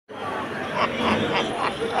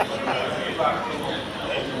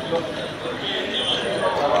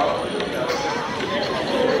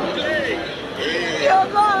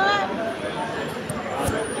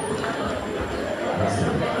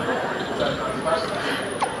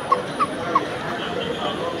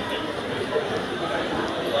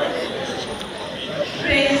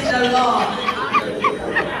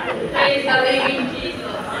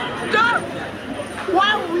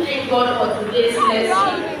today's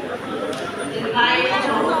lesson. The light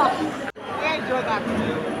of we enjoy that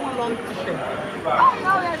full long t-shirt. Oh,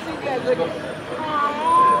 now we are seeing you again.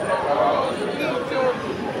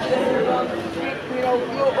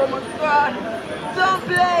 Oh my God. Don't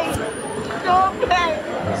play. Don't play.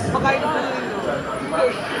 Okay, don't you know.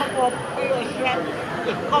 You shut up. Your shirt.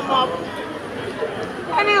 Come up.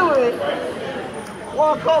 Anyway,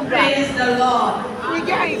 welcome back. praise the Lord. We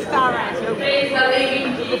get in star right. Praise the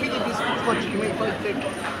living If Jesus. it is for you may take,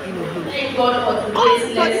 Thank God for come today's to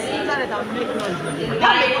the lesson. internet and make noise. The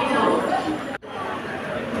light of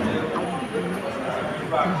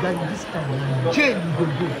That this time, Jane go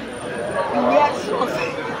go. You wear socks.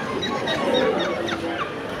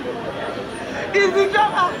 Is the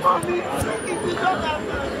job I'm coming? Is the job I'm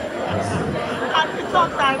coming? And the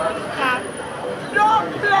socks are can.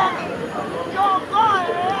 Don't play. Don't go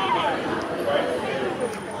ahead.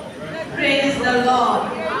 praise the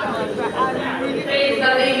Lord. Praise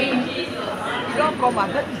the living Jesus. You don't come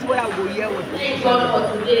out. That is where I go here with. Thank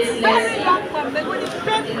God for today's Very lesson. young man, they go to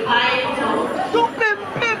The light of do pim.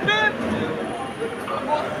 I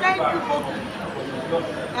will thank you for.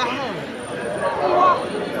 Go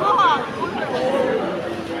on.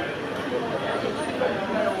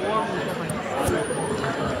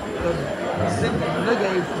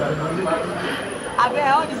 I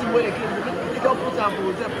bet all these people they don't put up for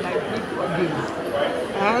like 3-4 days.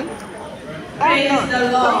 praise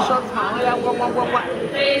the Lord.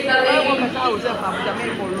 Praise the I living want to Jesus. tell myself I'm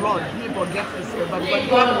for Lord, he forgets himself, but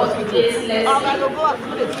Thank God for today's I'm lesson. going to go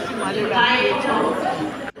after the teaching The malaria. light of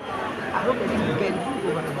I hope they didn't bend you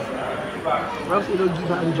over this. Perhaps you don't give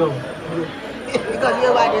her a job. Because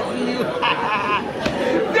you want to see you.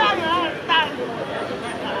 There you are, stand.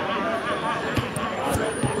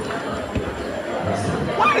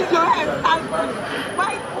 Why is your head standing?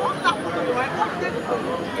 Why? What's happened to your head? What's this for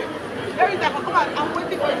you? Every time I come out, I'm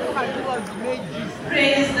waiting for you to come and give us the main gist.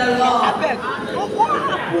 praise the I Lord. beg.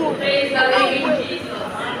 What happened? Praise the living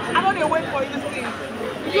Jesus. I don't know wait for you to sing.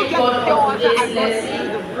 You Thank get God the for water today's and not lesson. see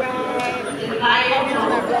the bread. The light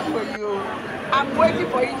Everything I of brought for you. I'm waiting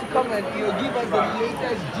for you to come and give us the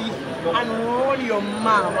latest gist and roll your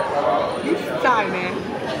mouth. This time, man,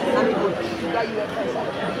 I'm going to sugar you up as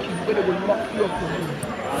you better go lock you up for you.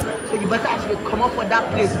 So you better actually come up for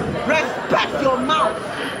that place. Respect your mouth.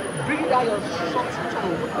 Bring down your short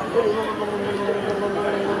tongue.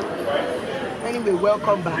 Anyway,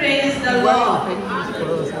 welcome back. praise the You Lord. weren't any use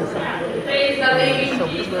for us. Praise the living So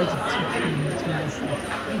we just Jesus. wanted to teach you to listen.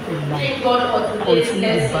 If you like, Thank God for today's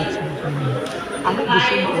continue the lesson. battle with me. I hope they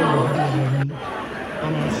show you all the video I need.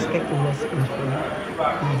 And I expect a response from you.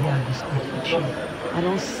 Maybe I'll go start with you. I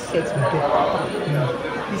don't set bet for you.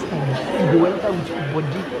 This time, you go enter with your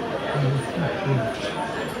body and you feel paid.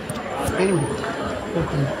 Anyway,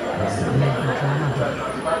 welcome back. Let the drama back.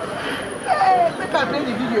 Hey, make I play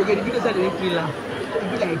the video again. The video said they make me laugh. It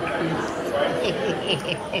be like Chris.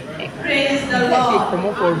 Praise the I say Lord. come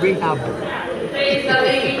on for rehab. Praise the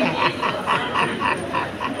living Jesus.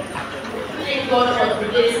 Thank God for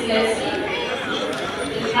today's lesson.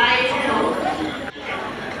 The light of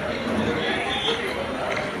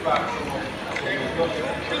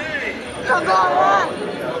You're going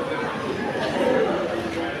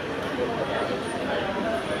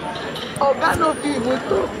Oh, God, no feel even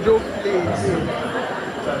talk, don't play again.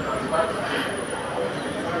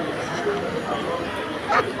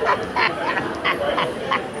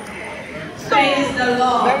 praise the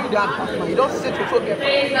Lord. Marry that partner. You don't sit to forget.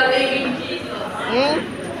 Praise the living Jesus.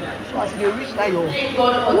 So as they reach that your Thank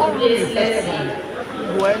God for one room today's is lesson.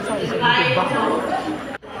 you go enter inside, The you go light back. of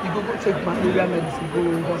You go take malaria medicine,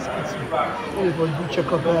 go hospital. When you go do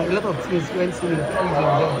checkup, a lot of things went in the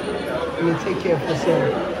prison there. You will take care of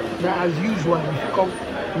yourself. Now, as usual, if you come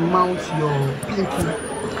mount your pinky,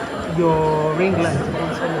 your ring light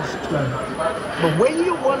onto your stool. But when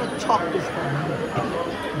you want to talk this time, you pick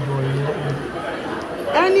your line.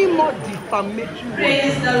 Any more defamatory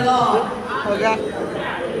praise words? the Lord. Okay?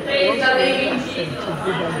 Praise the living To Jesus.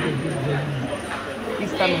 go back there,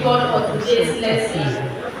 this time Thank God for today's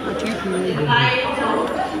lesson. actually, The light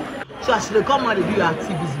of so as they come out, they do your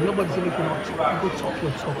activism. Nobody say make you not talk. You go talk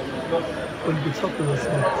your talk, but you go talk with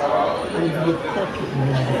respect. And if you call people,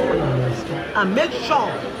 you go call them with respect. And make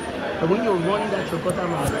sure that when you're running that your gutter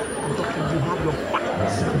mouth and talking, you have your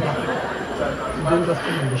facts to back it. You don't just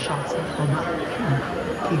come and be shouting, Oba, king,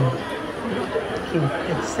 king,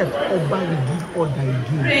 except Oba will give order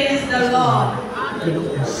again. praise the Lord. You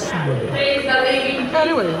don't go see your back. Praise the living Jesus.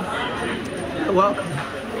 Anyway, you're welcome.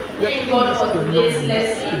 Thank God for today's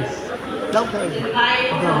lesson. Don't play. The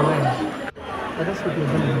light Don't of worry. I just hope you're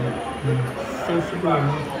going to be sensible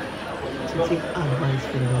enough to take advice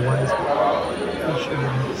from the wise people. Make sure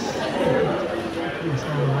you're not stupid. Please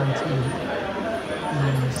not lie to you.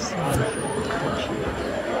 You see the touching.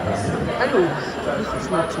 Anyways, this is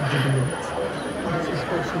not to jubilate. This is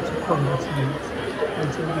also to congratulate and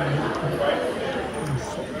tell you welcome.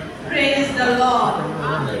 Praise the Lord.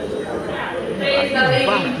 Praise the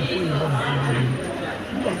living Jesus.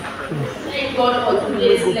 Thank God for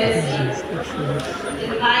today's lesson.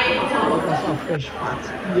 The life of a fresh part.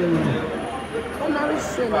 When I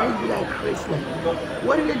said, I be like Chris, like,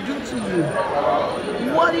 what did it do to you?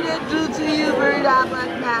 What did it do to you, very dark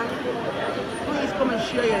black man? Please come and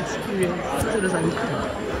share your experience. So does I need to.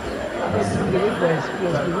 The way for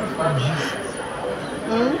experience, the way for Jesus.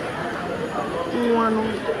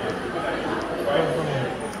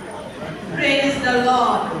 praise the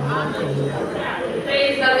Lord.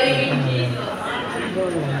 Praise the living Jesus.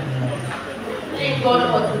 Thank God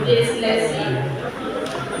for today's lesson.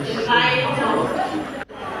 The life of